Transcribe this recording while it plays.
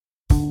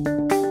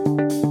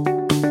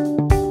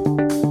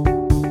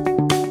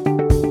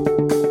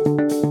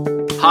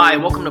Hi,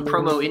 and welcome to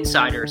Promo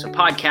Insiders, a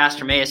podcast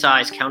from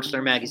ASI's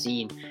Counselor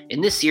Magazine.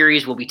 In this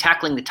series, we'll be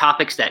tackling the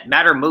topics that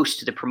matter most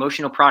to the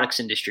promotional products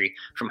industry,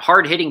 from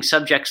hard-hitting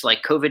subjects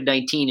like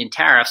COVID-19 and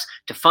tariffs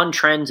to fun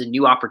trends and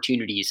new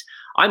opportunities.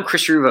 I'm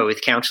Chris Ruvo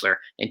with Counselor,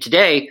 and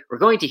today we're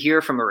going to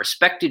hear from a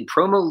respected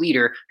promo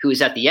leader who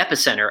is at the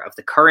epicenter of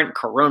the current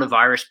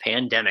coronavirus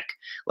pandemic.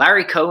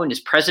 Larry Cohen is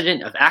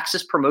president of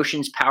Axis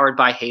Promotions powered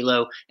by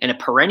Halo and a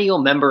perennial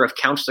member of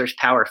Counselor's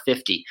Power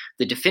 50,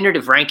 the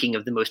definitive ranking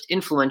of the most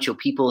influential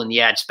people in the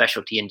ad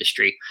specialty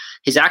industry.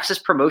 His Axis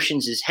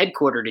Promotions is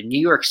headquartered in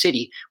New York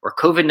City, where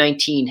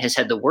COVID-19 has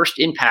had the worst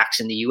impacts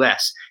in the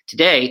U.S.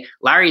 Today,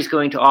 Larry is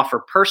going to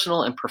offer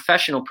personal and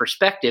professional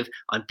perspective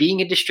on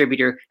being a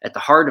distributor at the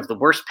heart of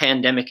the worst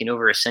pandemic in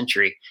over a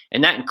century.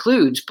 And that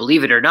includes,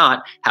 believe it or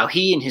not, how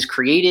he and his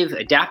creative,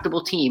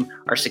 adaptable team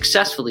are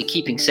successfully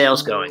keeping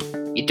sales going.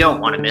 You don't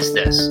want to miss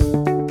this.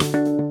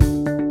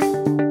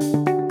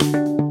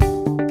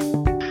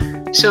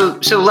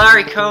 So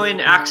Larry Cohen,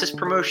 Axis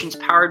Promotions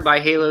powered by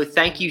Halo,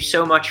 thank you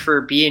so much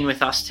for being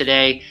with us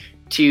today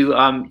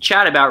to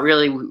chat about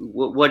really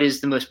what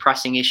is the most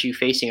pressing issue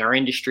facing our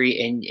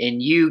industry,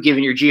 and you,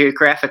 given your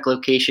geographic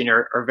location,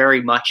 are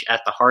very much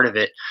at the heart of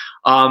it.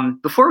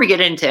 Before we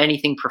get into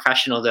anything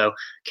professional, though,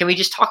 can we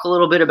just talk a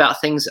little bit about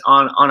things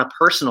on a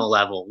personal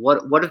level?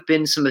 What have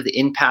been some of the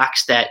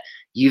impacts that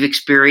you've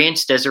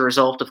experienced as a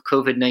result of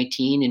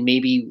COVID-19, and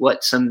maybe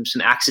what some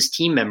Axis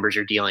team members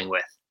are dealing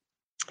with?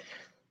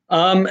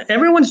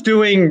 Everyone's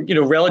doing,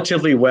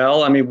 relatively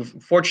well. I mean,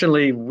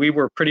 fortunately, we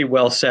were pretty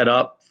well set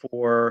up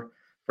for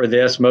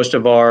this. Most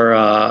of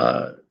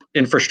our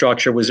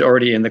infrastructure was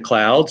already in the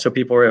cloud, so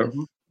people were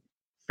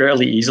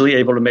fairly easily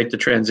able to make the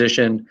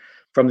transition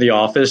from the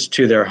office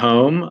to their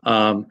home.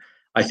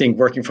 I think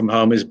working from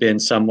home has been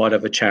somewhat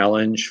of a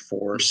challenge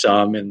for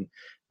some, and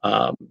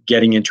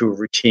getting into a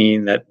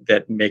routine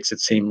that makes it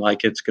seem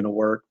like it's going to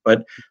work.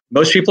 But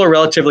most people are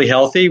relatively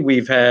healthy.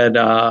 We've had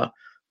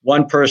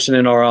one person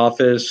in our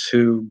office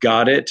who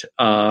got it,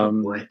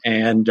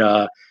 and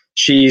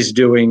she's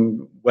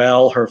doing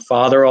well. Her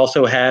father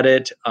also had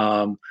it,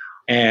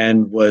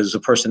 and was a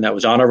person that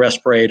was on a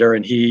respirator,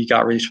 and he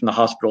got released from the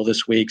hospital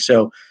this week.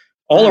 So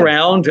all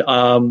around,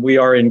 we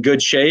are in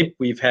good shape.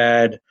 We've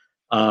had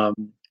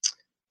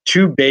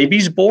 2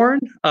 babies born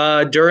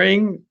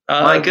during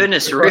my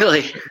goodness,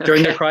 really?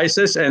 During the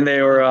crisis, and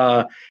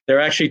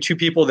they're actually 2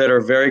 people that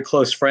are very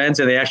close friends,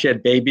 and they actually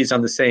had babies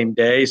on the same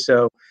day.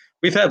 So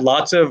we've had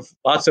lots of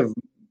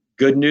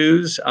good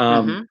news.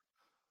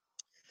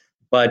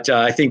 But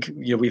I think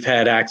we've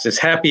had Axis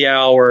happy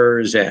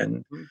hours,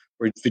 and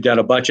we've done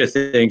a bunch of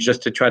things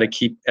just to try to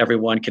keep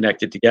everyone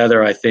connected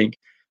together. I think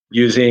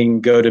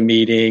using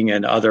GoToMeeting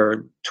and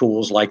other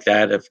tools like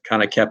that have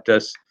kind of kept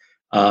us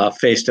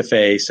face to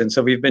face. And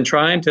so we've been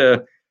trying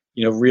to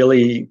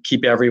really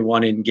keep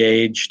everyone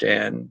engaged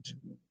and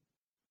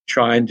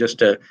trying just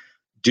to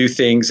do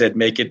things that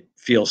make it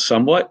feel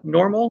somewhat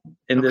normal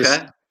in this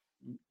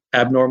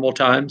abnormal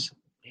times.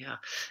 Yeah.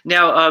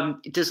 Now,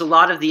 does a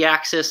lot of the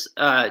Axis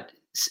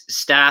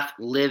staff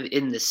live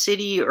in the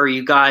city, or are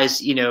you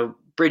guys,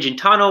 bridge and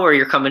tunnel, or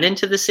you're coming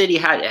into the city?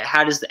 How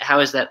has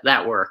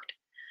that worked?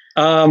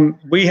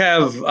 We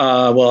have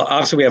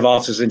obviously we have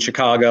offices in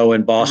Chicago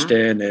and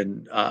Boston,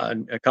 and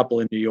a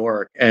couple in New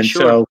York, and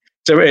so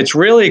it's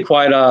really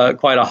quite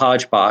a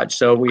hodgepodge.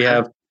 So we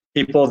have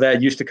people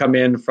that used to come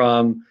in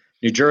from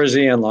New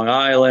Jersey and Long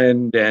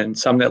Island, and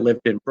some that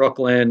lived in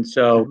Brooklyn.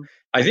 So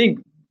I think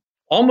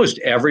almost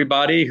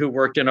everybody who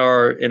worked in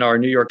our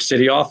New York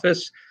City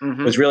office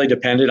was really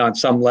dependent on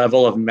some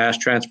level of mass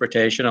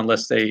transportation,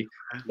 unless they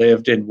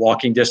lived in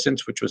walking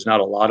distance, which was not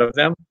a lot of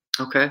them.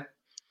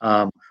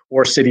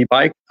 Or city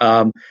bike.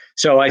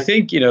 So I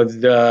think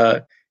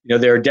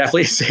they're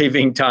definitely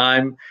saving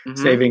time,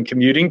 saving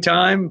commuting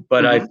time.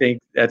 But I think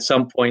at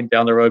some point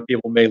down the road,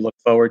 people may look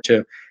forward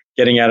to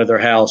getting out of their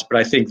house. But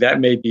I think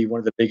that may be one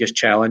of the biggest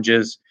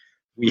challenges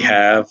we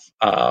have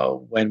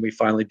when we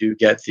finally do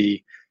get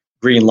the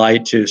green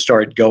light to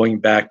start going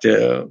back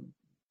to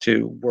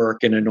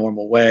work in a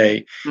normal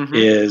way,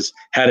 is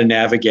how to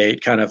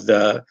navigate kind of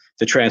the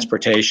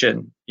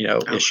transportation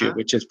issue,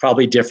 which is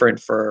probably different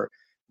for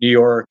New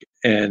York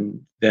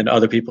and then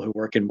other people who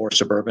work in more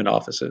suburban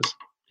offices.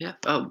 Yeah.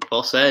 Oh,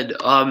 well said.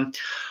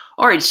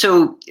 All right.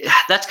 So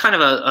that's kind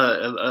of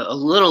a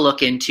little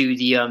look into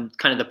the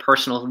kind of the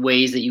personal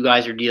ways that you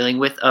guys are dealing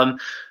with.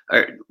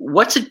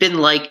 What's it been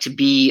like to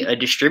be a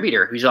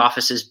distributor whose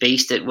office is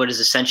based at what is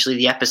essentially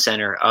the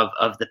epicenter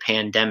of the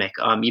pandemic?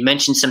 You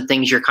mentioned some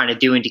things you're kind of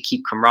doing to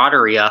keep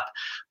camaraderie up,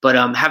 but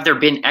have there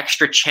been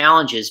extra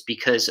challenges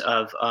because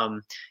of,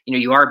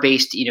 you are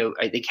based,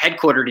 I think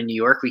headquartered in New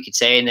York, we could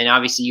say, and then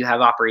obviously you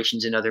have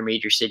operations in other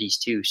major cities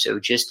too. So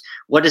just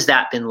what has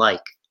that been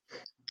like?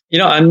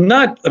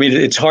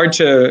 It's hard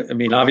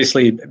to,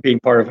 obviously being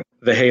part of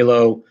the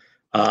Halo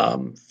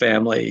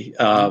family,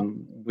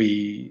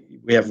 we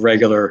have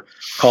regular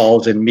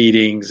calls and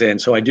meetings.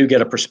 And so I do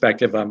get a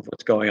perspective on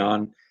what's going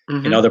on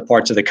in other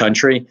parts of the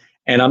country.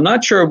 And I'm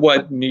not sure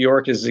what New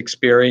York is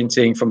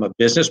experiencing from a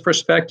business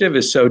perspective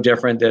is so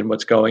different than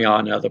what's going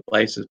on in other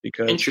places,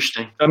 because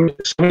interesting. So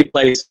many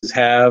places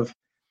have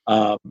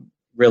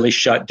really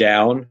shut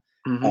down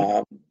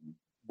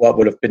what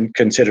would have been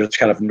considered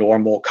kind of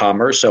normal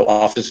commerce. So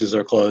offices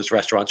are closed,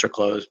 restaurants are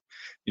closed.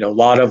 A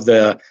lot of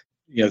the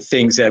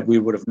things that we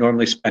would have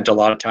normally spent a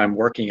lot of time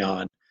working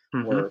on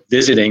or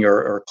visiting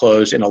or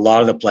closed in a lot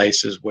of the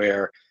places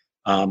where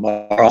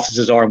our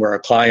offices are and where our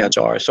clients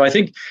are. So I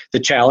think the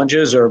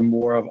challenges are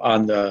more of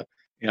on the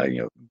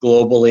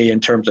globally in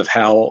terms of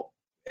how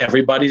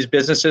everybody's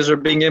businesses are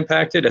being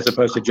impacted, as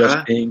opposed to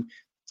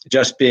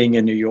just being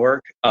in New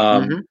York.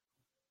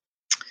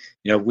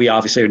 We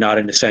obviously are not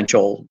an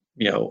essential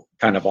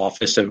kind of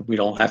office, so we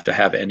don't have to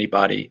have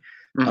anybody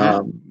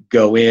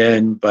go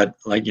in. But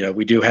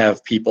we do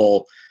have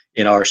people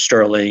in our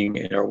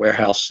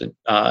warehouse in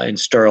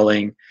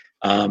Sterling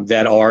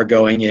that are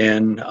going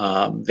in.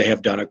 They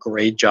have done a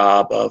great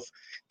job of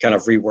kind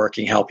of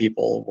reworking how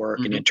people work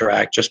and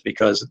interact, just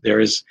because there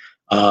is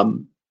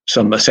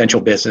some essential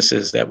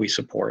businesses that we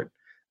support.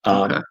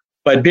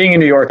 But being in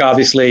New York,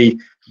 obviously,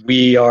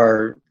 we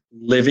are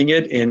living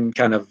it in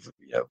kind of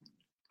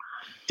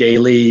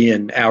daily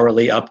and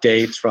hourly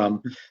updates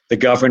from the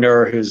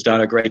governor, who's done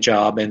a great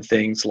job, and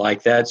things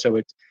like that. So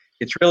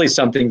it's really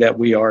something that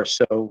we are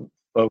so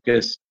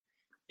focused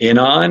in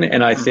on.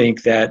 And I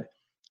think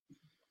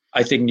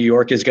New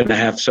York is going to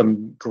have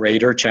some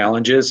greater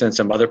challenges than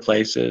some other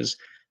places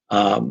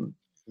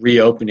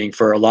reopening,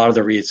 for a lot of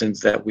the reasons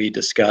that we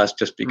discussed,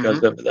 just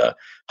because of the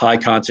high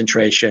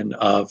concentration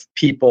of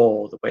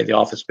people, the way the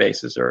office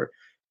spaces are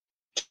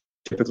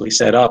typically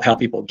set up, how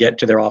people get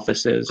to their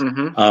offices.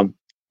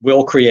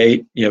 Will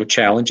create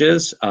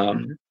challenges.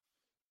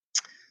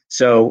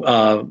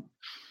 So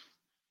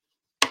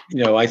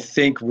I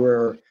think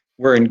we're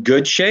in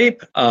good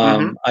shape.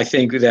 I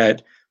think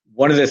that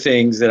one of the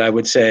things that I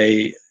would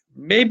say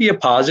may be a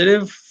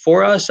positive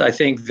for us, I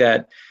think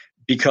that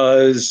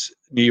because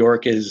New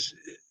York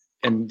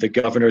and the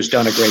governor's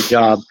done a great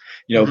job,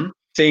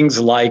 things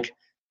like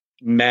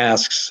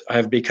masks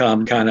have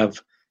become kind of,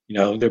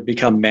 they've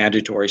become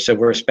mandatory. So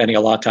we're spending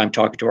a lot of time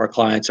talking to our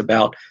clients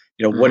about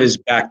what is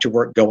back to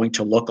work going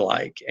to look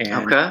like?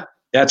 And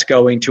that's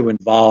going to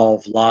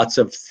involve lots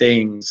of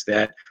things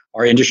that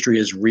our industry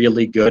is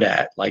really good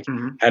at. Like,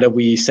 how do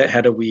we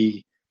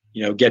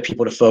get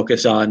people to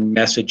focus on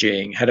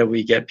messaging? How do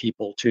we get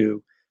people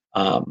to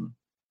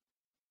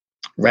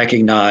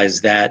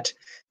recognize that,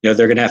 they're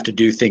going to have to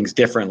do things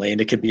differently?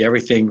 And it could be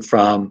everything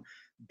from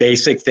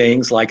basic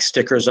things like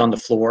stickers on the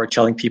floor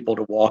telling people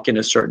to walk in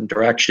a certain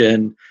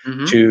direction,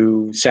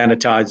 to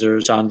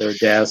sanitizers on their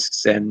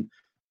desks, and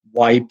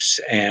wipes,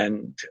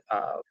 and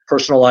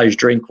personalized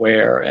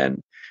drinkware.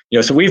 And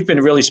so we've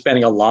been really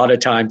spending a lot of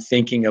time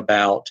thinking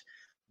about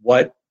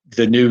what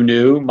the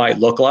new might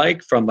look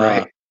like from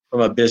a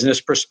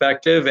business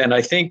perspective. And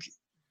I think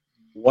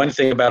one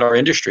thing about our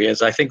industry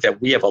is I think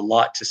that we have a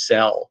lot to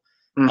sell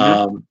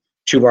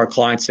to our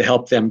clients to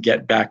help them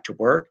get back to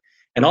work,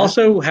 and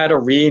also how to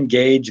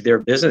re-engage their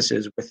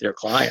businesses with their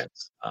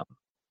clients.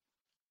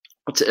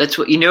 That's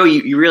what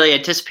you really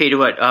anticipated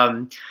what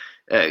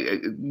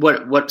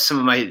some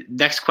of my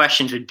next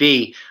questions would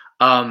be.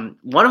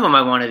 One of them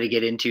I wanted to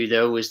get into,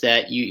 though, was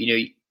that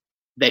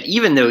that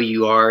even though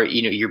you are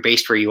you're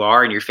based where you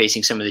are and you're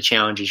facing some of the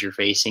challenges you're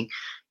facing,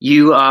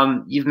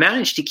 you've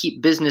managed to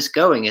keep business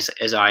going,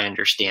 as I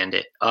understand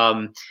it.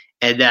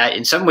 And that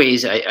in some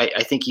ways,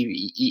 I think you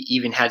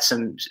even had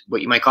some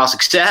what you might call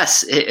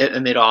success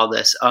amid all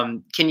this.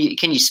 Can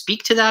you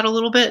speak to that a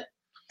little bit?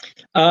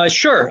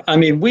 Sure. I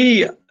mean,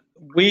 we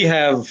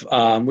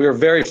were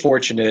very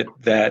fortunate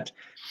that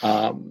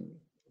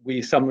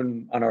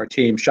someone on our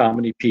team,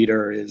 Shamini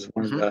Peter, is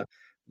one of the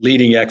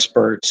leading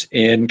experts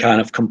in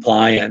kind of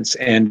compliance.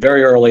 And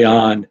very early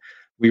on,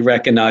 we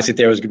recognized that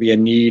there was going to be a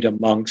need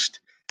amongst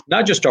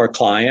not just our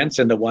clients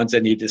and the ones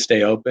that need to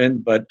stay open,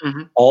 but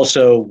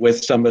also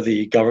with some of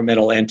the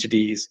governmental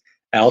entities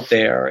out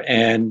there.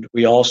 And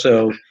we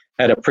also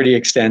had a pretty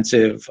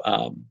extensive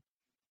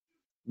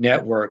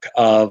network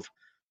of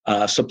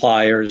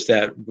suppliers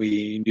that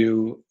we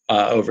knew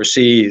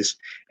overseas.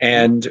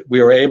 And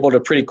we were able to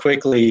pretty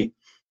quickly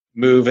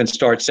move and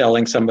start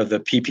selling some of the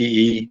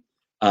PPE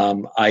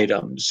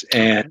items.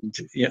 And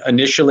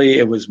initially,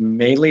 it was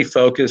mainly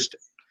focused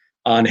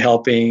on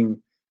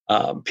helping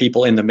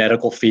people in the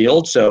medical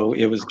field. So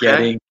it was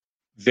getting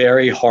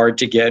very hard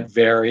to get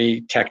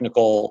very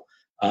technical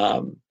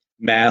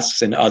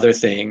masks and other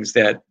things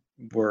that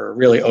were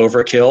really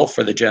overkill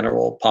for the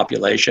general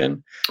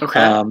population.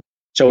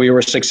 So we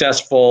were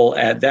successful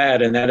at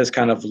that, and that has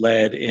kind of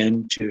led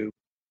into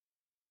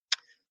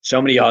so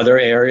many other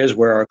areas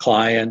where our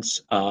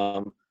clients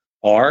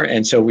are.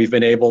 And so we've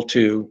been able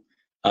to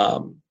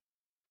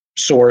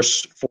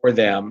source for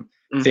them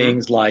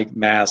things like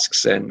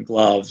masks and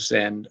gloves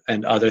and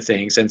other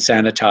things, and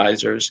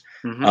sanitizers.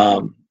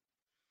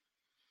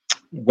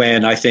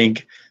 When I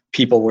think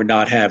people were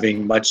not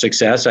having much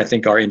success, I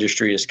think our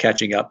industry is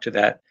catching up to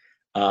that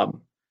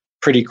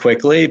pretty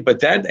quickly, but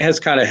that has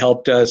kind of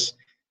helped us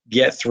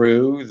get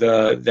through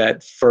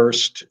that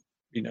first,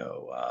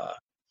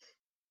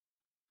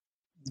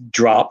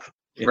 drop.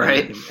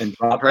 Right. And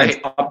drop, right.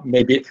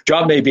 and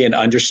drop may be an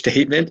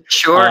understatement.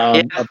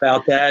 Sure.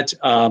 About that,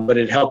 but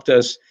it helped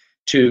us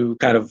to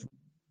kind of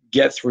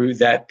get through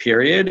that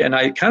period. And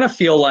I kind of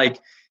feel like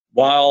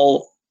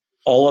while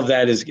all of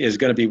that is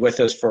going to be with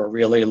us for a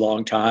really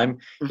long time,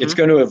 it's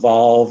going to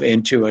evolve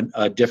into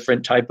a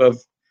different type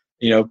of,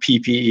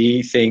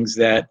 PPE, things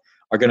that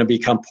are going to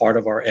become part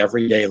of our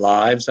everyday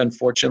lives.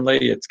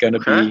 Unfortunately, it's going to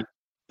be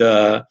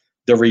the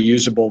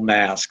reusable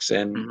masks,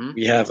 and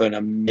we have an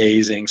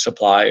amazing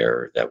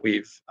supplier that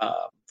we've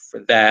for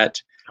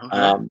that,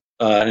 an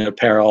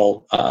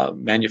apparel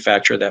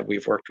manufacturer that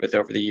we've worked with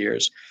over the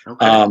years.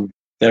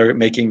 They're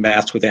making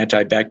masks with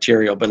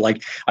antibacterial, but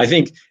I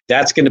think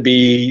that's going to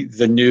be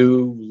the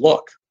new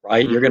look,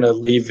 right? You're going to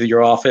leave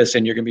your office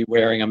and you're going to be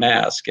wearing a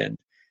mask, and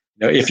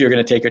if you're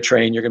going to take a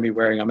train, you're going to be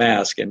wearing a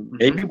mask and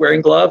maybe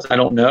wearing gloves. I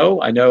don't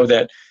know. I know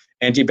that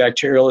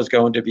antibacterial is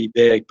going to be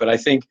big, but I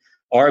think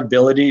our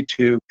ability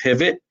to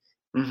pivot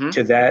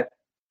to that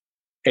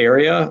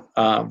area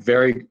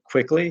very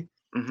quickly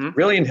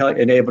really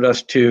enabled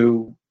us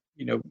to,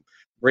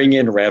 bring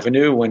in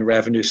revenue when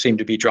revenue seemed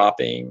to be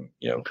dropping,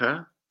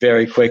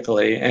 very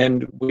quickly.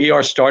 And we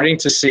are starting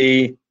to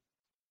see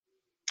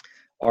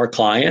our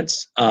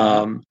clients,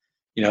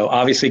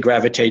 obviously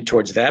gravitate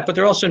towards that, but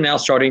they're also now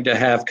starting to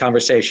have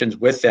conversations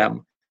with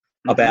them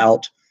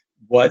about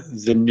what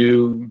the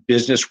new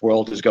business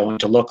world is going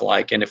to look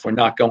like. And if we're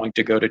not going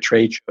to go to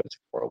trade shows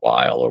for a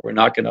while, or we're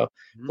not going to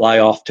fly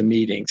off to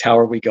meetings, how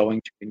are we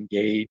going to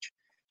engage,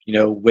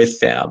 with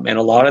them? And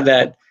a lot of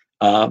that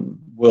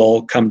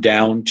will come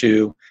down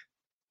to,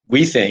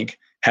 we think,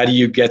 how do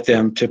you get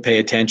them to pay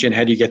attention?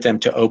 How do you get them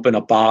to open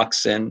a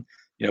box and,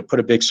 put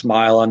a big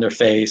smile on their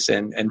face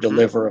and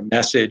deliver a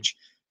message,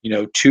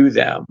 to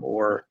them?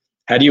 Or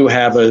how do you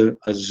have a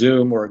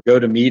Zoom or a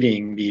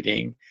GoToMeeting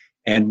meeting?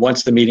 And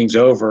once the meeting's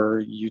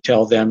over, you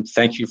tell them,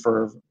 thank you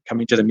for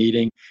coming to the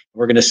meeting.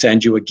 We're going to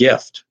send you a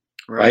gift,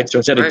 right? So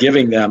instead of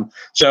giving them.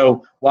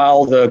 So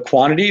while the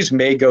quantities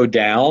may go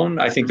down,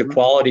 I think the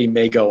quality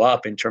may go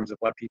up in terms of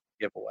what people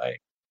give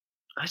away.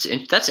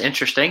 That's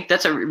interesting.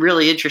 That's a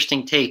really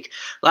interesting take.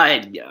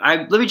 Let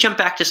me jump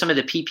back to some of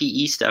the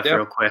PPE stuff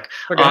real quick.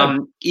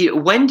 When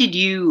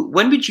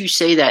would you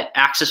say that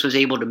Axis was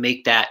able to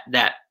make that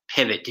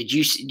pivot? Did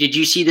you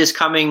see this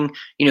coming,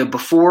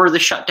 before the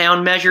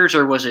shutdown measures,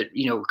 or was it,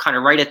 kind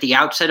of right at the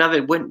outset of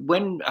it?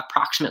 When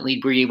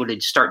approximately were you able to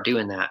start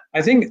doing that?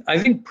 I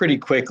think pretty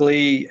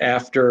quickly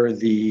after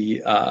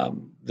the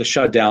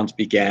shutdowns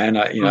began.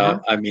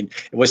 I mean,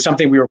 it was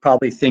something we were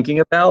probably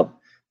thinking about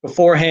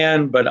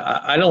beforehand, but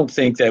I don't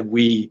think that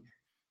we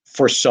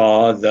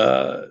foresaw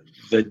the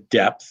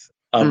depth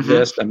of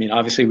this. I mean,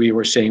 obviously we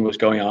were seeing what's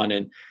going on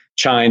in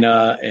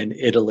China and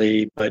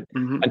Italy, but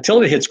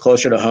until it hits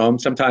closer to home,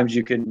 sometimes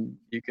you can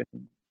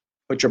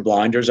put your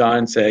blinders on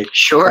and say,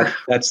 sure,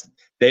 that's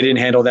they didn't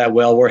handle that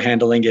well, we're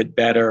handling it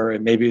better,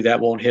 and maybe that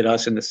won't hit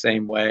us in the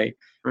same way.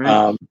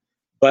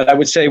 But I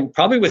would say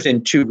probably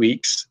within 2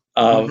 weeks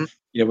of,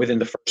 within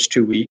the first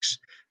 2 weeks,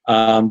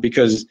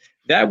 because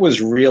that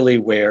was really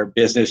where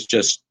business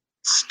just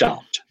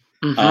stopped,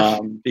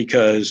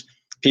 because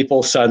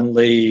people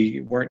suddenly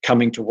weren't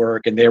coming to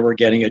work and they were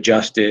getting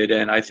adjusted.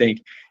 And I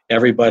think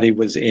everybody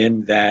was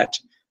in that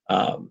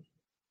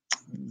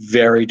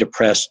very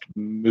depressed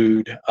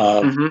mood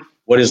of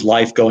what is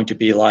life going to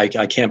be like?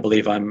 I can't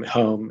believe I'm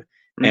home.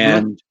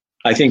 And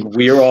I think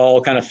we're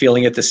all kind of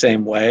feeling it the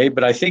same way.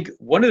 But I think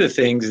one of the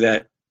things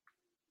that,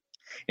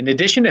 in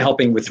addition to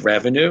helping with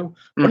revenue,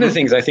 one of the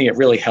things I think it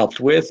really helped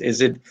with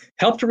is it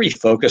helped to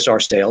refocus our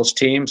sales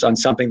teams on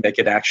something they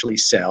could actually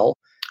sell.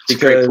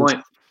 Because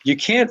you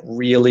can't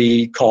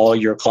really call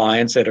your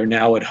clients that are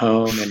now at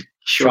home and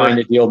trying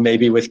to deal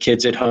maybe with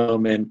kids at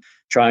home and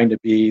trying to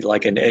be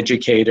like an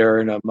educator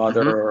and a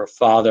mother or a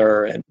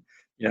father and,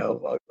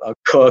 a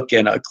cook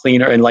and a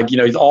cleaner and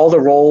all the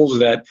roles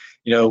that,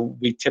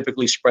 we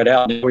typically spread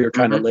out and we were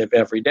trying to live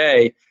every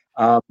day.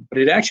 But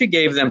it actually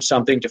gave them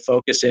something to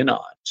focus in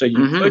on. So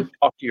you could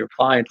talk to your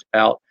clients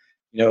about,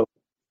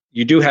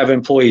 you do have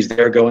employees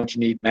that are going to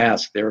need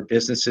masks. There are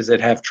businesses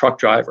that have truck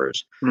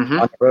drivers on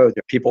the road.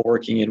 There are people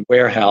working in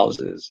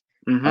warehouses,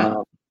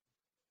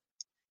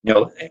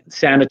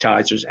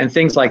 sanitizers and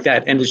things like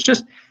that. And it's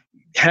just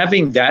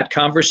having that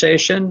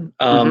conversation.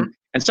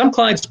 And some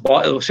clients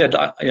said,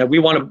 we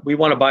want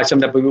to buy some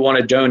that we want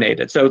to donate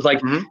it. So it's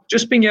like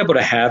just being able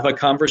to have a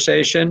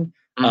conversation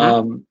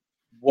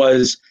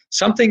was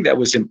something that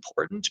was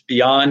important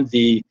beyond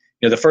the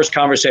first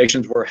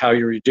conversations were how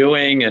you were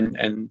doing,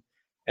 and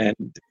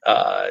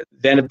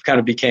then it kind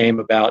of became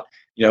about,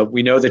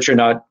 we know that you're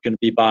not going to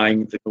be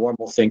buying the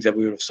normal things that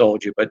we would have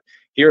sold you, but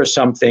here are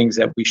some things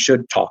that we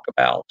should talk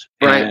about.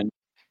 And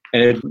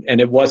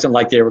it wasn't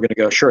like they were going to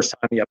go, sure,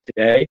 sign me up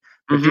today.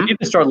 But you need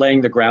to start laying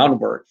the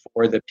groundwork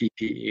for the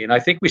PPE. And I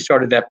think we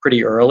started that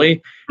pretty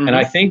early. And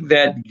I think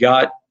that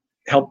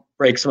helped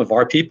break some of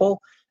our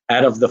people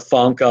out of the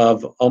funk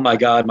of, oh my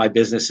God, my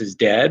business is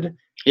dead,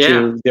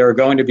 to there are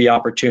going to be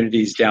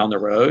opportunities down the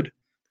road.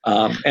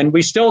 And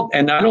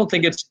I don't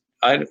think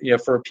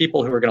for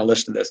people who are going to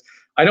listen to this,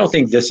 I don't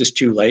think this is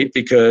too late,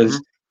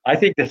 because I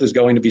think this is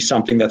going to be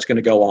something that's going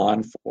to go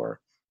on for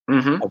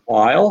a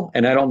while.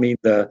 And I don't mean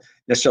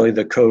necessarily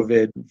the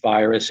COVID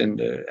virus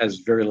and as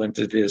very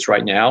limited it is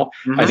right now.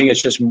 I think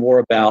it's just more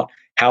about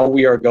how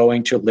we are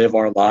going to live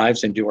our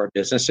lives and do our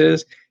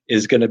businesses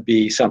is going to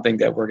be something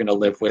that we're going to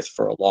live with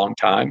for a long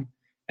time.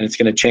 And it's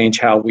going to change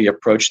how we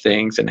approach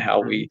things and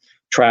how we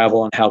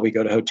travel and how we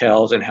go to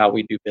hotels and how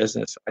we do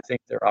business. I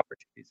think there are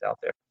opportunities out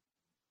there.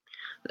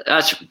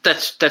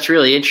 That's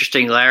really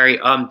interesting, Larry.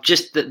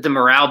 Just the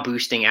morale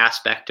boosting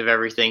aspect of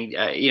everything.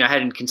 I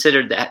hadn't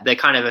considered the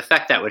kind of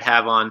effect that would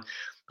have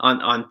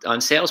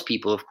on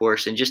salespeople, of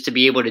course, and just to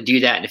be able to do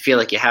that and to feel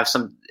like you have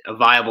a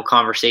viable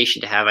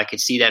conversation to have. I could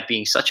see that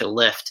being such a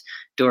lift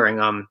during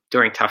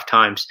tough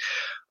times.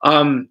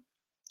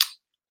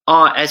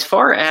 As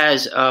far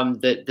as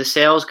the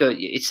sales go,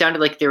 it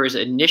sounded like there was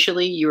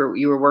initially you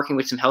were working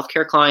with some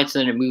healthcare clients,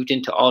 and then it moved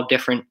into all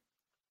different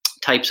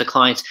types of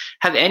clients.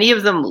 Have any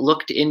of them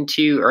looked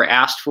into or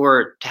asked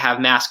to have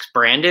masks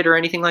branded or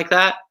anything like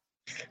that?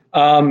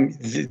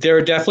 There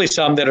are definitely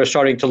some that are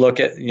starting to look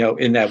at,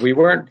 in that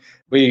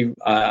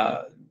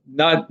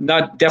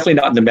definitely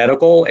not in the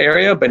medical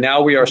area, but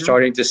now we are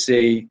starting to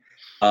see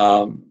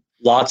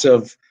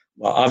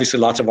obviously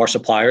lots of our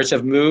suppliers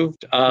have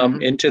moved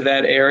into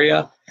that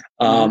area.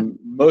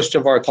 Most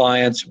of our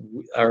clients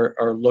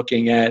are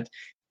looking at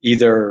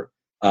either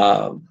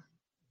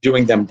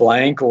doing them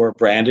blank or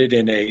branded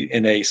in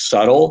a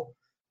subtle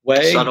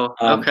way.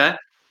 Okay.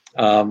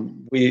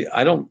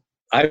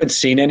 I haven't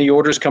seen any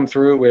orders come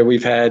through where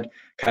we've had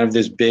kind of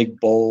this big,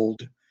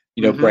 bold,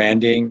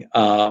 branding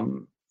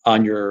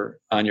on your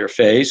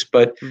face.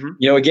 But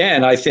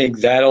again, I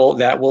think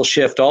that will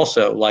shift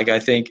also. Like, I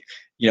think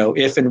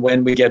if and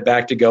when we get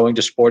back to going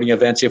to sporting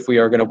events, if we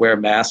are going to wear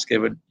masks,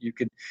 you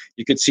could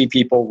see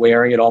people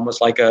wearing it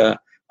almost like a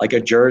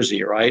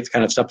jersey, right? It's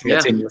kind of something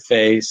that's in your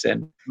face.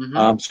 And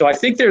so I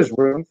think there's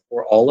room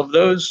for all of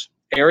those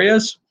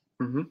areas.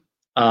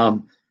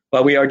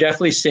 But we are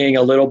definitely seeing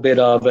a little bit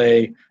of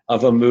a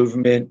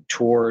movement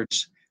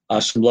towards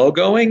some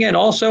logoing. And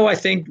also, I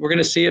think we're going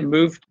to see it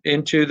move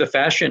into the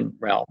fashion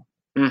realm,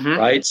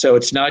 right? So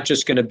it's not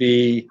just going to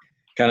be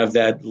kind of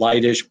that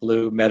lightish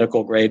blue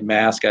medical grade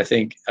mask. I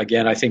think the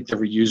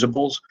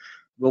reusables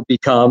will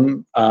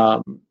become,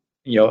 a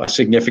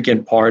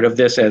significant part of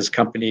this as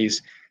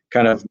companies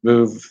kind of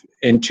move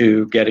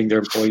into getting their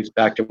employees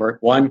back to work.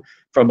 One,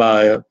 from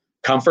a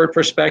comfort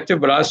perspective,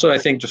 but also I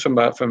think just from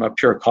a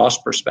pure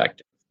cost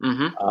perspective.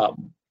 The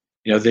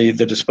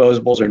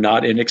disposables are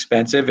not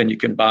inexpensive, and you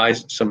can buy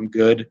some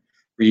good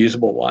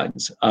reusable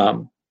ones.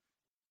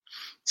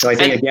 So I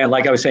think, again,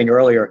 like I was saying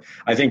earlier,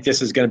 I think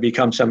this is going to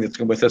become something that's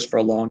going to be with us for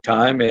a long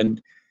time,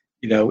 and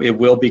it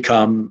will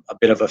become a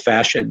bit of a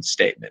fashion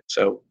statement.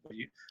 So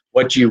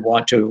what do you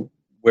want to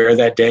wear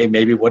that day?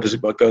 Maybe what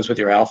goes with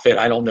your outfit?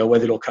 I don't know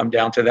whether it'll come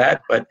down to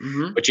that, but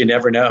you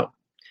never know.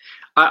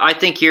 I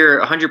think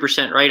you're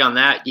 100% right on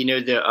that.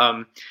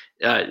 The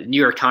New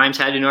York Times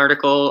had an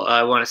article,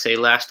 I want to say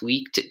last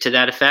week, to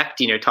that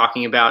effect.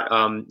 Talking about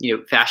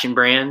fashion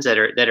brands that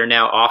are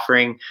now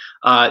offering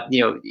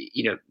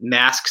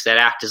masks that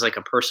act as like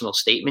a personal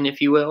statement,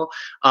 if you will.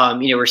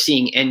 We're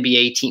seeing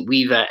NBA team.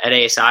 We've at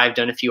ASI have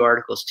done a few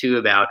articles too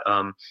about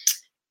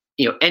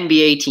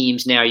NBA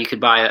teams. Now you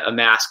could buy a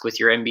mask with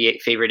your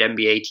favorite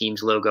NBA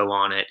team's logo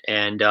on it.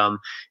 And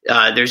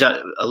there's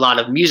a lot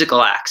of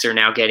musical acts are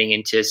now getting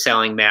into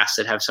selling masks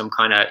that have some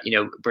kind of,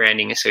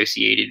 branding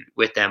associated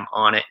with them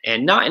on it.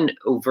 And not in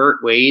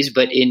overt ways,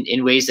 but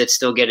in ways that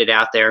still get it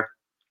out there.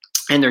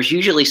 And there's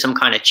usually some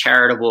kind of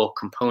charitable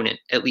component,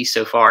 at least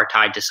so far,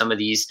 tied to some of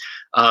these,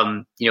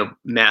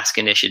 mask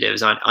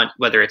initiatives on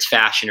whether it's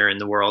fashion or in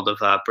the world of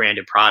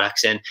branded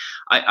products. And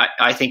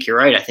I think you're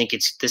right. I think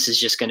this is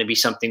just going to be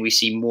something we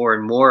see more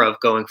and more of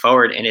going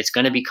forward, and it's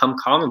going to become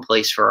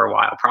commonplace for a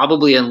while,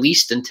 probably at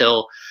least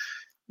until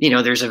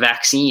there's a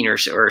vaccine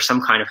or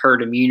some kind of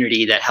herd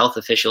immunity that health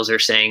officials are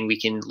saying we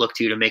can look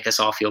to make us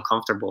all feel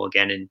comfortable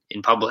again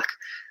in public.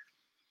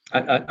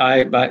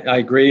 I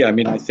agree. I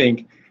mean, I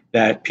think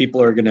that people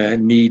are going to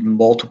need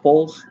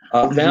multiples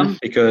of them,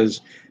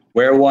 because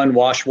wear one,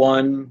 wash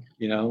one,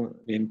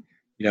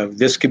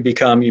 this could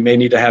become, you may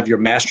need to have your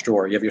mask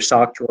drawer, you have your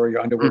sock drawer, your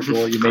underwear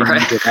drawer, you may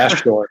need your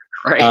mask drawer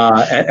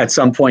at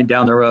some point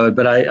down the road.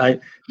 But I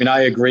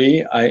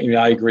agree.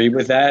 I agree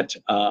with that.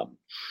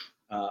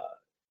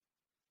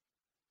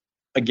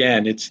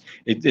 Again, it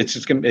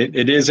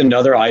is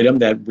another item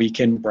that we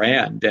can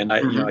brand. And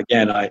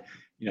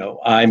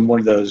I'm one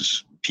of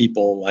those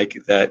people like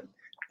that.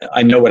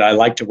 I know what I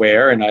like to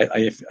wear, and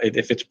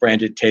if it's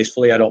branded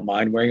tastefully, I don't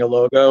mind wearing a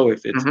logo.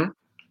 If it's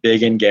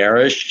big and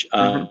garish,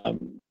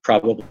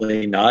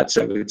 probably not.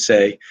 So I would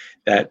say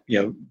that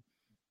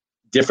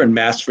different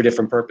masks for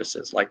different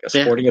purposes. Like a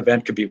sporting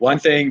event could be one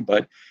thing,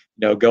 but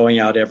going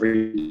out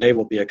every day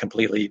will be a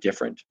completely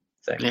different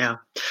thing. Yeah.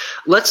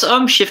 Let's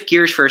shift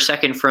gears for a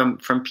second from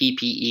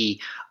PPE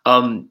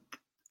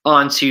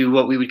onto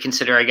what we would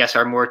consider, I guess,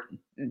 our more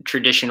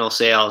traditional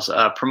sales,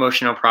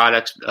 promotional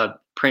products,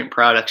 print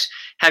products.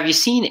 Have you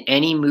seen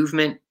any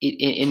movement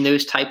in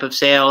those type of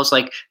sales?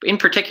 Like in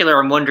particular,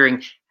 I'm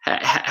wondering,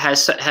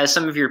 has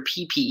some of your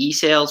PPE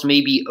sales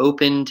maybe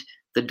opened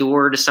the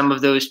door to some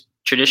of those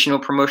traditional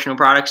promotional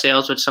product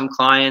sales with some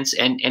clients?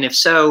 And if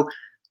so,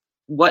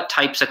 what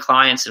types of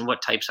clients and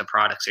what types of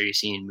products are you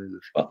seeing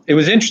move? Well, it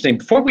was interesting.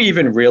 Before we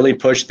even really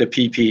pushed the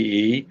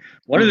PPE,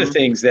 one of the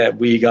things that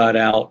we got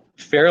out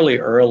fairly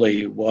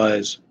early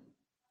was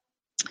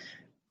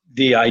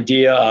the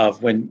idea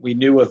of when we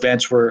knew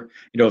events were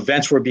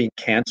being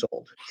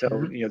canceled.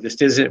 So,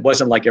 it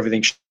wasn't like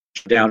everything shut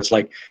down. It's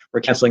like,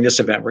 we're canceling this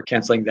event, we're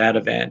canceling that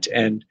event.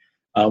 And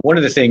one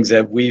of the things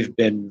that we've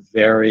been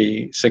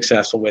very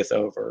successful with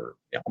over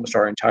almost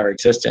our entire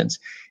existence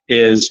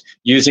is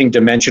using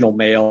dimensional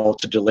mail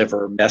to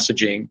deliver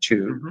messaging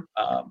to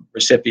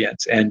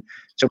recipients. And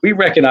so we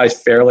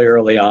recognized fairly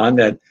early on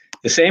that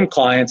the same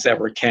clients that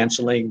were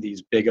canceling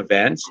these big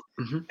events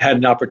had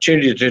an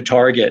opportunity to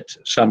target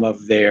some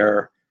of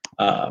their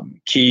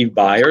key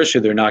buyers who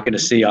they're not going to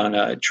see on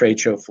a trade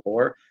show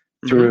floor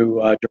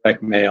through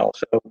direct mail.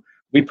 So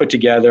we put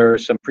together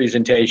some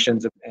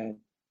presentations and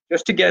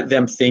just to get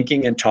them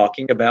thinking and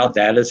talking about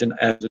that as an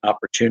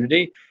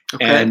opportunity.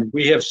 Okay. And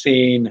we have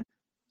seen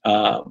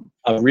a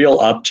real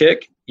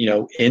uptick,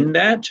 in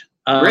that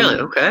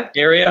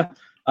area,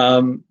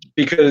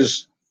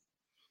 because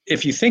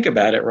if you think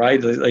about it,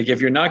 right, like if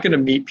you're not going to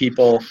meet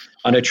people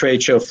on a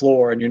trade show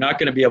floor and you're not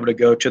going to be able to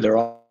go to their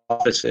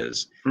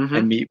offices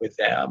and meet with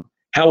them,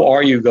 how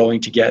are you going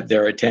to get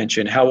their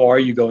attention? How are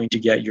you going to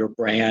get your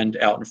brand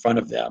out in front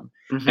of them?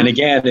 And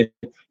again,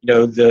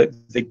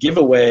 the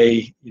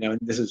giveaway, and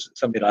this is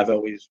something that I've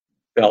always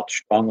felt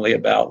strongly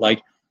about,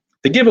 like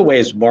the giveaway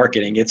is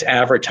marketing, it's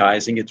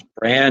advertising, it's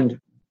brand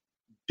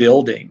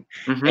building.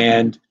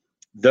 And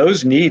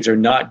those needs are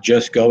not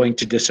just going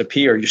to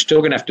disappear. You're still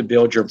going to have to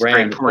build your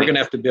brand. We're going to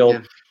have to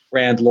build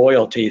brand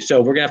loyalty. So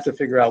we're going to have to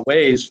figure out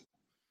ways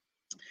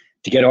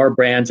to get our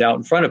brands out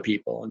in front of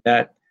people. And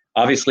that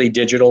obviously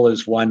digital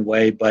is one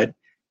way, but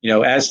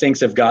as things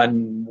have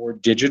gotten more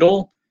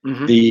digital,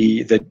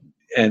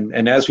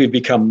 and as we've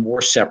become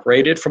more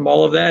separated from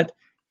all of that,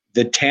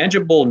 the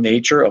tangible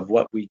nature of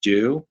what we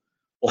do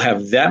will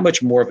have that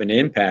much more of an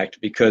impact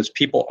because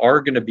people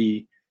are going to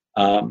be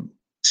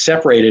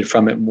separated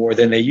from it more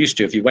than they used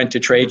to. If you went to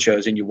trade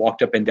shows and you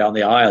walked up and down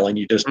the aisle and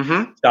you just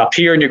stop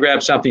here and you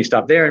grab something, you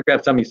stop there and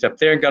grab something, you stop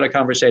there and got a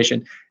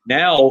conversation.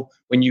 Now,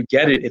 when you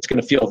get it, it's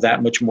going to feel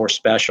that much more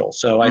special.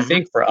 So I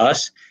think for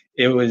us,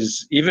 it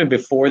was even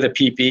before the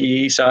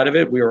PPE side of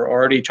it, we were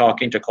already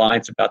talking to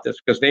clients about this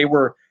because they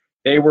were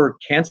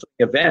canceling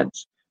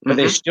events, but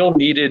they still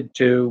needed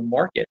to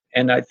market.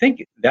 And I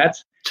think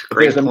that's if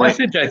there's a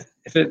message.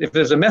 If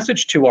there's a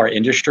message to our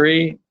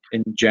industry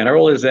in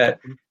general, is that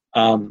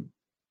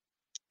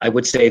I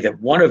would say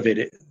that one of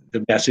the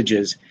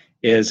messages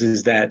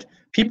is that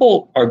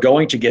people are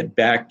going to get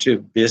back to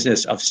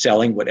business of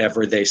selling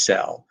whatever they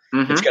sell.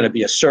 It's going to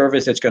be a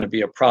service. It's going to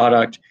be a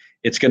product.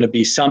 It's going to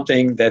be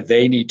something that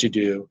they need to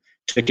do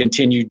to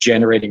continue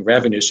generating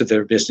revenue so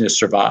their business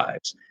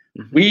survives.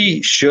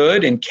 We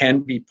should and can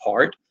be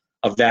part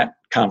of that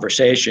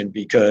conversation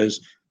because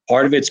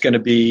part of it's going to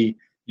be,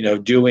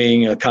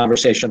 doing a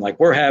conversation like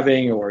we're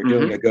having or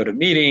doing a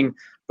GoToMeeting,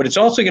 but it's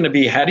also going to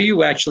be how do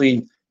you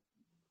actually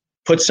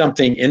put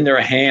something in their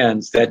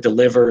hands that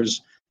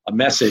delivers a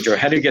message, or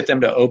how do you get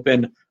them to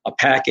open a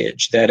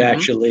package that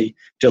actually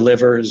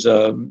delivers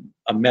a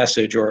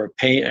message or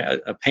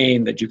a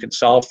pain that you can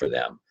solve for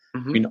them. I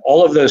mean,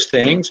 all of those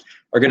things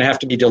are going to have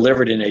to be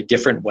delivered in a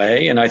different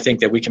way, and I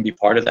think that we can be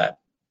part of that.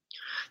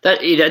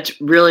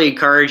 That's really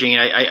encouraging,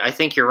 and I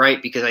think you're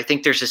right, because I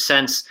think there's a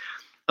sense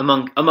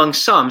among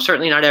some,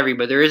 certainly not every,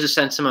 but there is a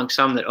sense among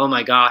some that, oh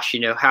my gosh,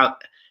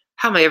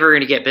 how am I ever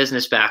going to get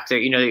business back?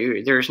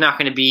 There's not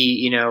going to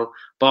be,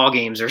 ball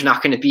games. There's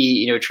not going to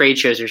be, trade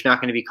shows. There's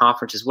not going to be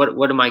conferences.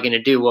 What am I going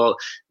to do? Well,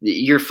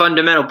 your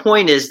fundamental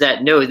point is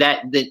that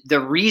the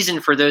reason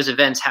for those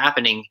events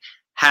happening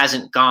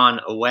hasn't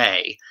gone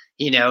away.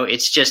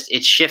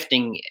 It's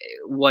shifting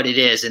what it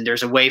is, and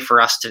there's a way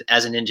for us to,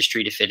 as an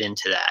industry, to fit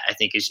into that. I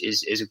think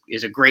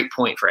is a great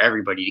point for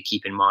everybody to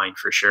keep in mind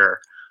for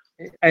sure.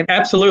 And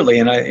absolutely.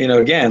 And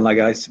again, like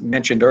I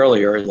mentioned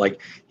earlier,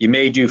 like you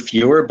may do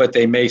fewer, but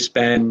they may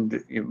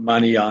spend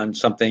money on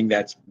something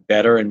that's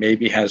better and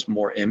maybe has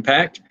more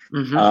impact.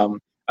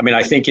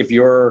 I think if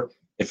you're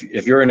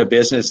in a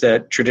business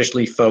that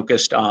traditionally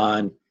focused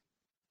on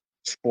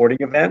sporting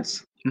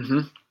events,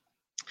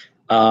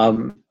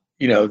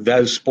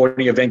 those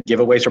sporting event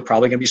giveaways are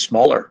probably going to be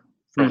smaller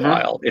for a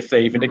while, if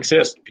they even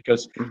exist,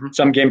 because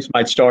some games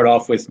might start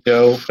off with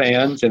no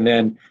fans and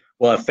then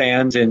we'll have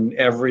fans in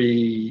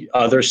every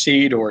other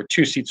seat or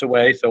 2 seats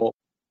away. So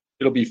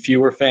it'll be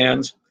fewer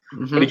fans.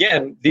 But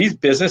again, these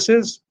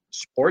businesses,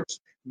 sports,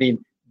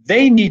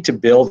 they need to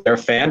build their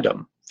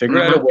fandom,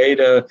 figure out a way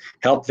to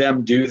help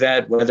them do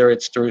that, whether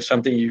it's through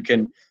something you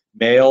can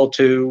mail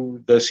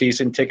to the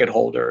season ticket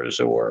holders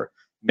or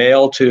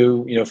mail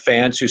to,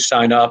 fans who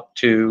sign up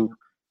to,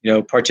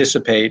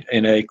 participate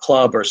in a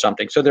club or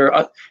something. So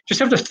just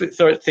have to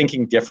start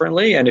thinking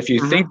differently. And if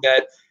you think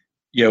that,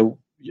 you're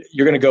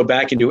going to go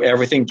back and do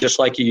everything just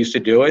like you used to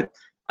do it,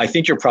 I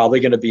think you're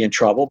probably going to be in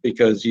trouble,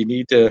 because you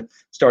need to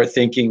start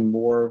thinking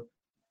more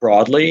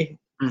broadly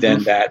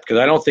than that. Because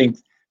I don't think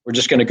we're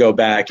just going to go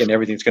back and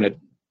everything's going to,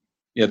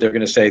 they're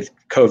going to say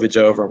COVID's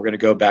over and we're going to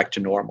go back to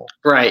normal.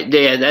 Right.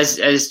 Yeah.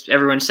 As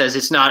everyone says,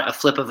 it's not a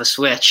flip of a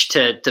switch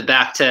to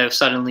back to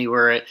suddenly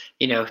we're at,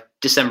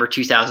 December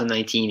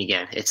 2019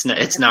 again. It's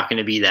not going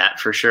to be that,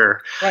 for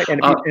sure. Right.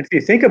 And if you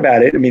think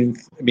about it, I mean,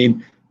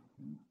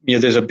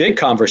 there's a big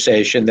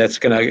conversation that's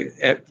going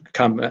to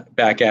come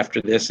back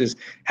after this, is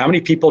how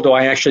many people do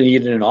I actually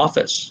need in an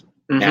office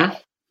now?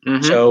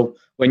 So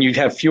when you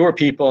have fewer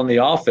people in the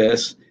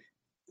office,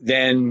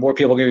 then more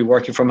people are going to be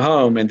working from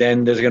home. And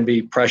then there's going to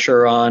be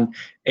pressure on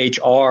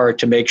HR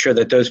to make sure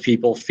that those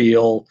people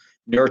feel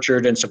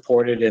nurtured and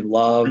supported and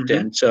loved.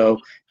 And so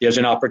there's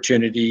an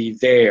opportunity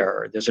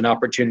there. There's an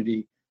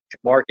opportunity to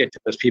market to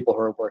those people who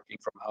are working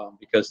from home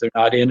because they're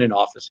not in an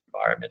office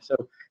environment. So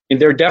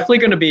there are definitely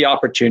going to be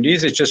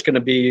opportunities. It's just going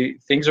to be,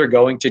 things are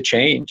going to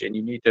change, and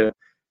you need to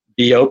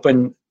be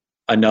open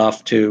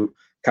enough to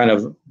kind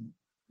of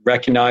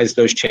recognize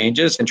those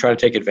changes and try to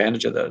take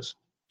advantage of those.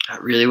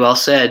 Really well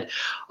said.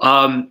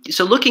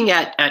 So looking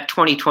at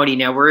 2020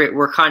 now,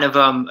 we're kind of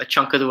a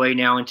chunk of the way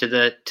now into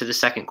the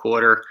second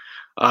quarter.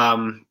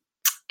 I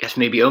guess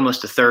maybe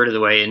almost a third of the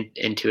way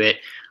into it.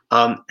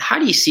 How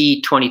do you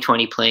see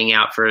 2020 playing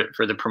out for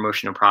the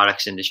promotional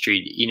products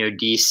industry?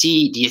 Do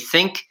you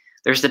think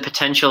there's the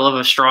potential of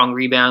a strong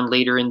rebound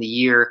later in the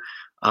year?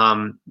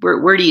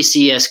 Where do you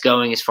see us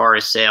going as far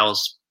as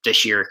sales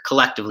this year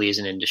collectively as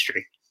an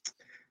industry?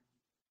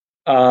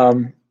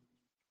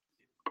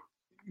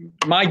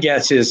 My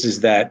guess is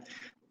that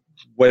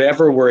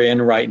whatever we're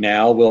in right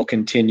now will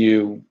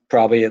continue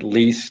probably at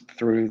least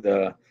through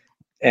the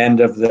end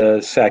of the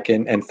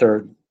second and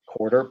third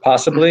quarter,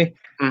 possibly.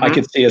 I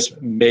could see us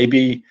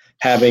maybe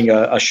having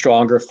a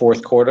stronger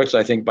fourth quarter. So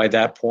I think by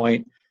that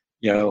point,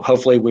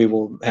 hopefully we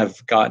will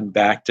have gotten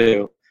back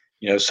to,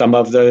 some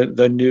of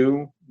the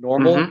new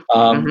normal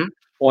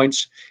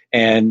points.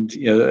 And,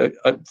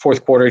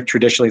 fourth quarter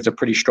traditionally is a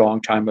pretty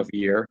strong time of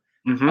year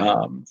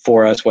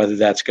for us, whether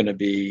that's going to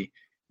be,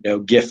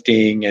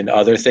 gifting and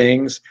other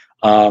things.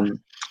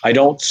 I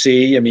don't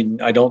see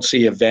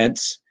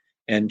events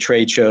and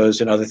trade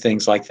shows and other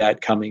things like that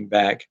coming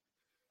back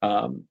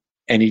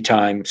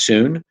anytime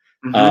soon.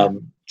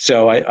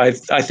 So I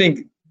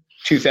think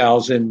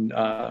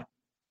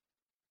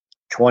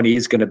 2020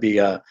 is going to be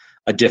a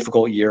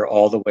difficult year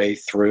all the way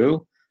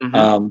through.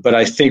 But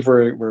I think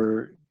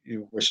we're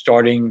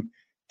starting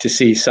to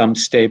see some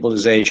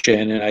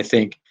stabilization, and I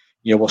think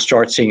we'll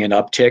start seeing an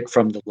uptick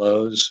from the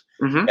lows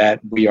that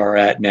we are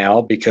at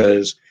now,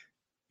 because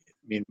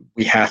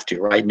we have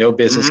to, right? No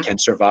business can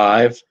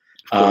survive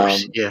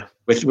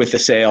with the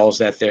sales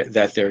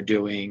that they're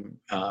doing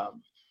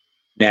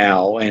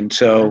now. And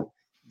so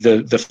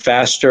the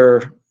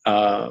faster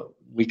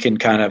we can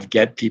kind of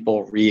get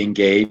people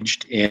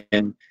re-engaged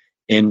in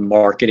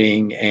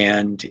marketing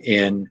and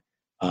in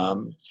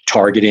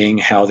targeting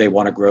how they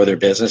want to grow their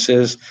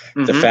businesses,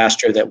 the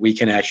faster that we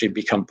can actually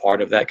become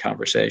part of that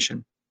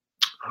conversation.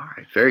 All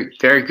right. Very,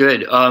 very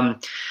good.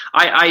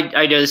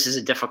 I know this is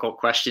a difficult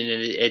question,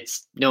 and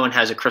no one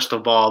has a crystal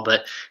ball,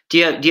 but do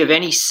you have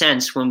any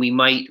sense when we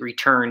might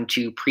return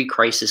to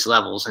pre-crisis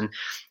levels? And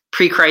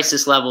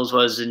pre-crisis levels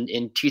was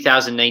in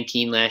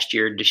 2019, last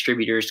year,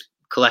 distributors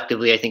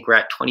collectively, I think we're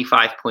at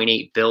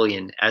 $25.8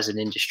 billion as an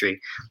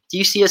industry. Do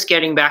you see us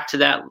getting back to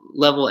that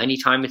level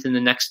anytime within the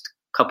next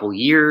couple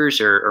years,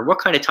 or what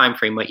kind of time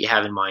frame might you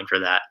have in mind for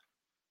that?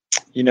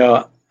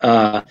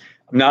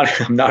 I'm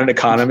not an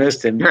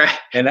economist, and I'm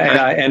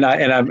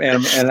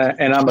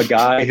a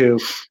guy who,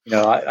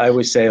 I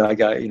always say,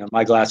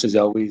 my glass is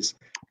always,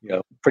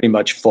 pretty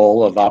much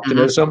full of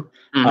optimism.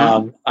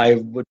 I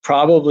would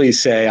probably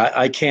say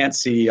I can't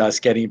see us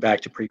getting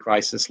back to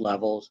pre-crisis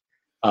levels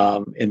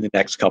in the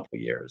next couple of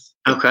years.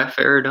 Okay,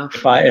 fair enough.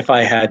 If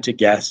I had to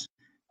guess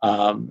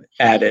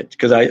at it,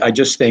 because I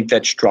just think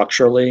that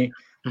structurally,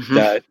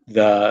 that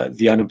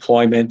the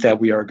unemployment that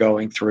we are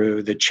going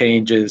through, the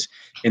changes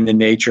in the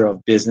nature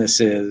of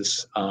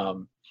businesses,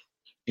 the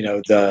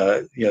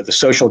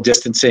social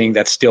distancing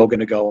that's still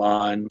going to go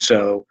on.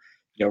 So,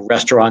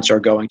 restaurants are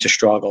going to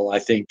struggle. I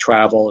think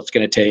travel, it's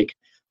going to take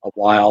a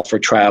while for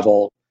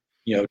travel,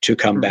 to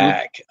come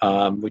back,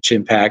 which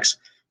impacts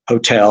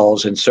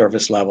hotels and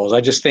service levels.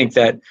 I just think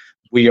that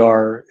we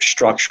are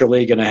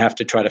structurally going to have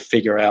to try to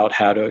figure out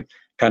how to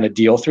kind of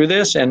deal through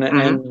this.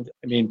 And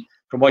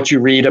from what you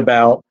read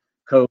about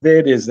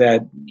COVID, is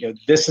that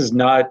this is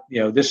not,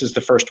 this is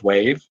the first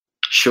wave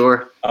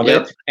of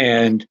it,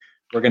 and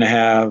we're going to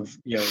have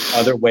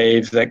other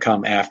waves that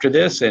come after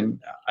this, and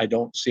I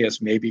don't see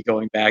us maybe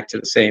going back to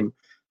the same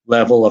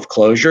level of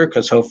closure,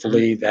 because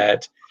hopefully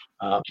that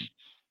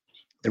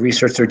the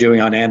research they're doing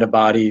on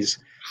antibodies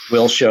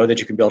will show that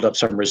you can build up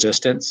some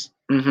resistance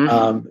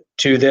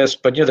to this,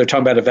 but they're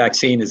talking about a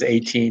vaccine is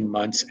 18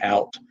 months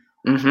out.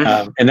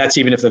 And that's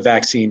even if the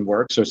vaccine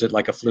works, or is it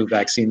like a flu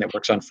vaccine that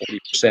works on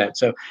 40%?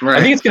 So right.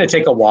 I think it's going to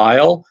take a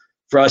while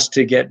for us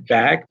to get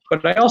back.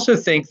 But I also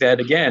think that,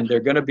 again, there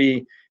are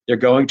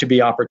going to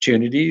be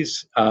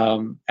opportunities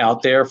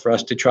out there for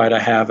us to try to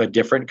have a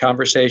different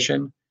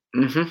conversation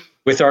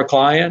with our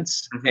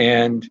clients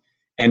and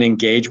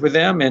engage with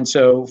them. And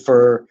so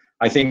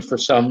I think for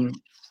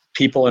some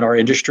people in our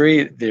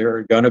industry, there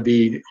are going to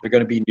be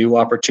new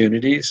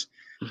opportunities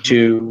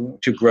to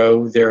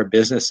grow their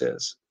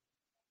businesses.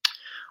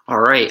 All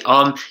right.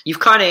 You've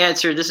kind of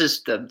answered, this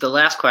is the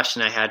last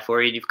question I had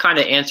for you. You've kind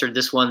of answered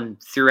this one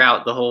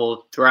throughout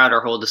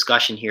our whole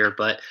discussion here,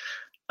 but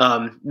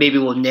maybe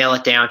we'll nail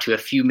it down to a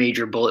few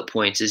major bullet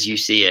points as you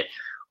see it.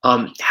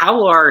 How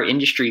will our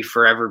industry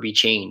forever be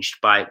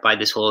changed by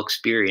this whole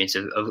experience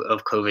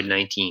of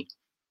COVID-19?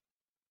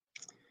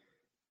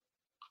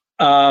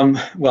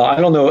 Well, I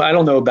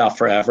don't know about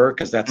forever,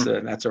 because that's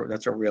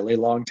a really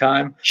long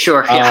time.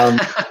 Sure. Yeah.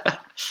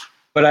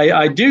 But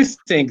I do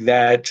think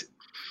that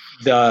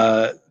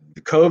the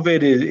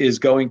COVID is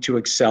going to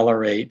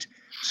accelerate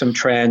some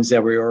trends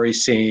that we're already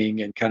seeing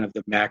in kind of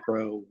the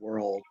macro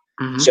world.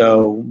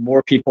 So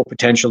more people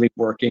potentially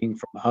working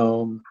from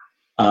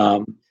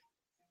home,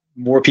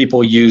 more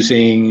people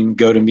using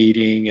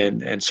GoToMeeting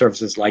and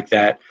services like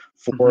that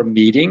for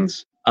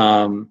meetings,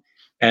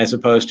 as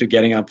opposed to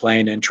getting on a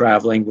plane and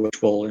traveling, which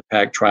will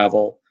impact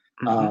travel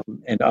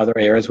and other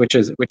areas, which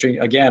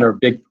again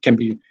can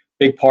be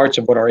big parts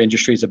of what our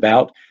industry is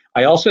about.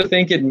 I also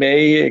think it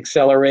may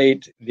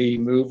accelerate the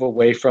move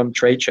away from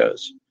trade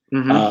shows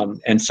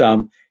and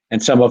some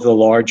of the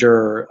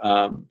larger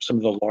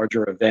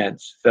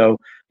events. So, I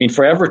mean,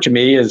 forever to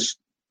me is,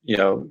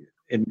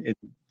 in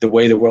the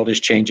way the world is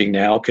changing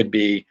now, could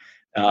be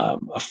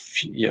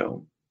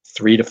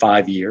 3 to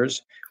 5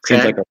 years.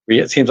 Okay.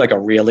 It seems like a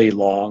really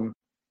long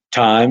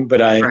time,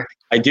 but I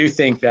do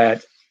think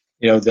that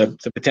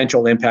the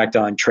potential impact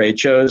on trade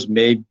shows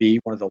may be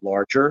one of the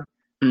larger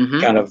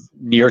kind of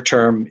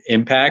near-term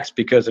impacts,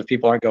 because if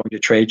people aren't going to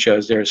trade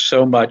shows, there's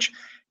so much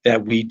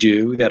that we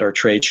do that are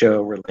trade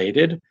show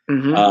related.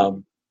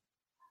 And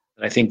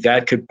I think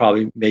that could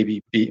probably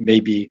maybe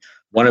be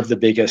one of the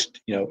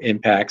biggest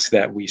impacts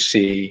that we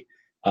see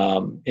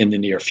in the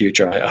near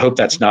future. I hope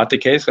that's not the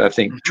case. I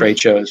think trade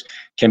shows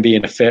can be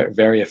in a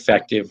very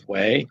effective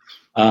way.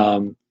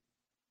 And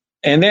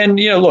then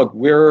look,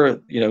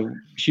 we're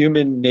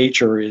human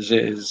nature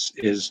is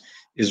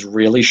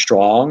really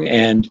strong,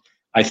 and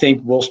I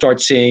think we'll start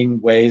seeing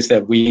ways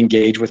that we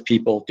engage with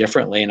people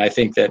differently. And I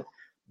think that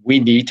we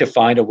need to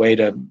find a way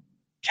to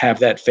have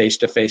that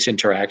face-to-face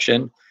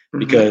interaction,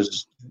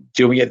 because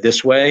doing it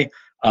this way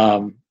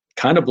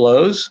kind of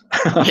blows.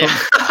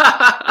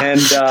 And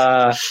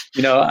the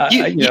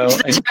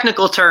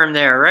technical term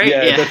there, right?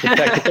 Yeah, that's a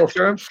technical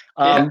term.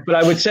 But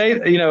I would say,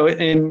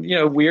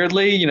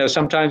 weirdly,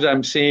 sometimes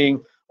I'm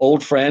seeing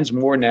old friends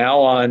more now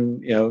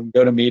on,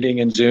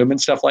 GoToMeeting and Zoom and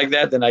stuff like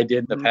that than I did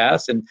in the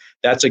past, and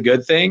that's a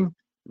good thing.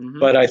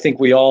 But I think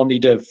we all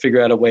need to figure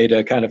out a way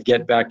to kind of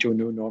get back to a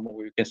new normal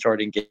where we can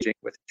start engaging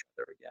with each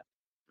other again.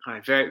 All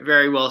right, very,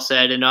 very well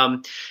said. And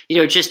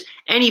just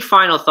any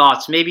final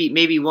thoughts?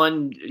 Maybe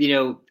one,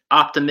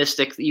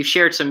 optimistic. You've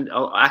shared some,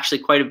 actually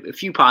quite a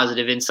few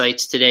positive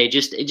insights today.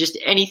 Just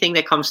anything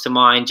that comes to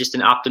mind. Just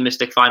an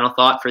optimistic final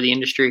thought for the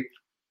industry.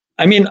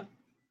 I mean,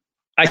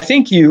 I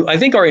think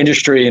our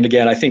industry, and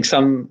again, I think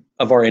some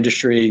of our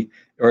industry,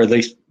 or at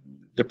least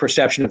the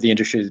perception of the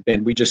industry, has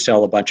been we just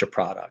sell a bunch of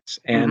products.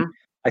 And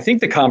I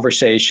think the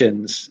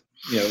conversations,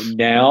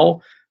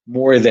 now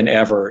more than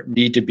ever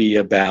need to be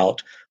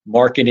about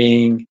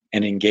marketing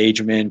and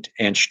engagement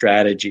and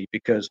strategy,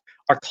 because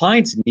our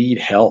clients need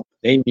help.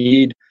 They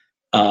need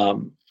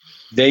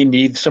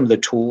some of the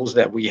tools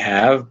that we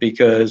have,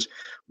 because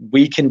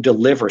we can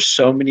deliver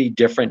so many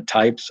different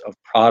types of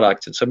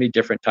products and so many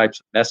different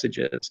types of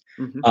messages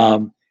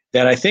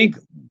that I think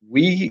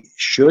we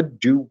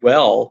should do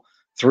well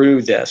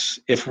through this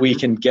if we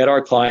can get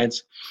our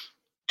clients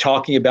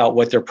talking about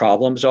what their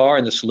problems are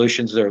and the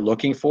solutions they're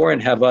looking for,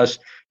 and have us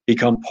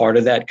become part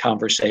of that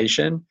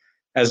conversation,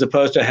 as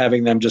opposed to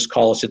having them just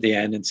call us at the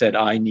end and said,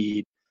 I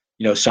need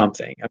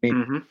something. I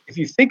mean, if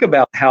you think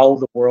about how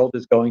the world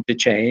is going to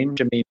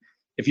change, I mean,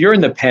 if you're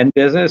in the pen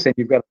business and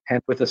you've got a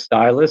pen with a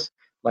stylus,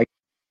 like,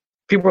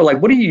 people are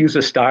like, what do you use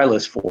a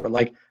stylus for?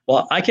 Like,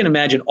 well, I can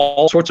imagine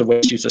all sorts of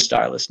ways to use a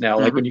stylus now.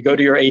 Like when you go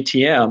to your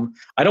ATM,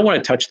 I don't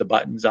want to touch the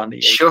buttons on the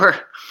ATM. Sure.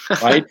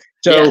 Right?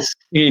 So,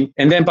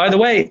 and then, by the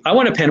way, I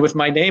want a pen with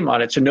my name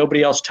on it so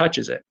nobody else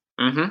touches it.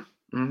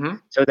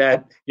 So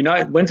that,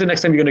 when's the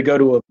next time you're going to go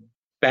to a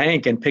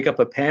bank and pick up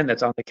a pen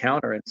that's on the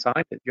counter and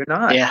sign it? You're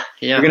not.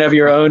 You're going to have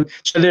your own.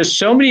 So there's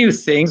so many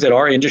things that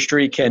our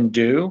industry can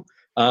do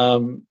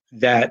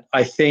that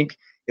I think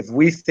if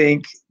we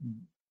think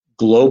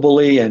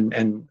globally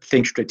and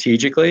think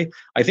strategically,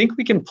 I think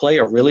we can play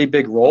a really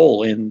big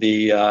role in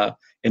the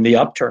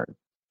upturn.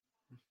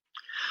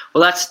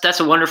 Well, that's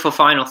a wonderful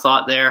final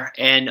thought there.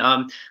 And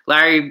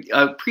Larry,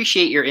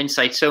 appreciate your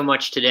insight so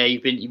much today.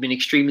 You've been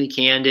extremely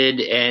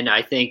candid, and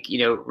I think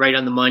right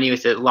on the money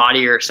with a lot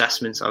of your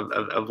assessments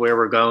of where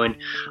we're going.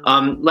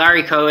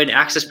 Larry Cohen,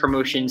 Access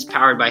Promotions,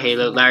 powered by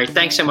Halo. Larry,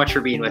 thanks so much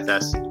for being with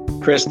us.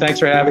 Chris, thanks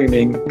for having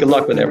me. Good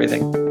luck with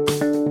everything.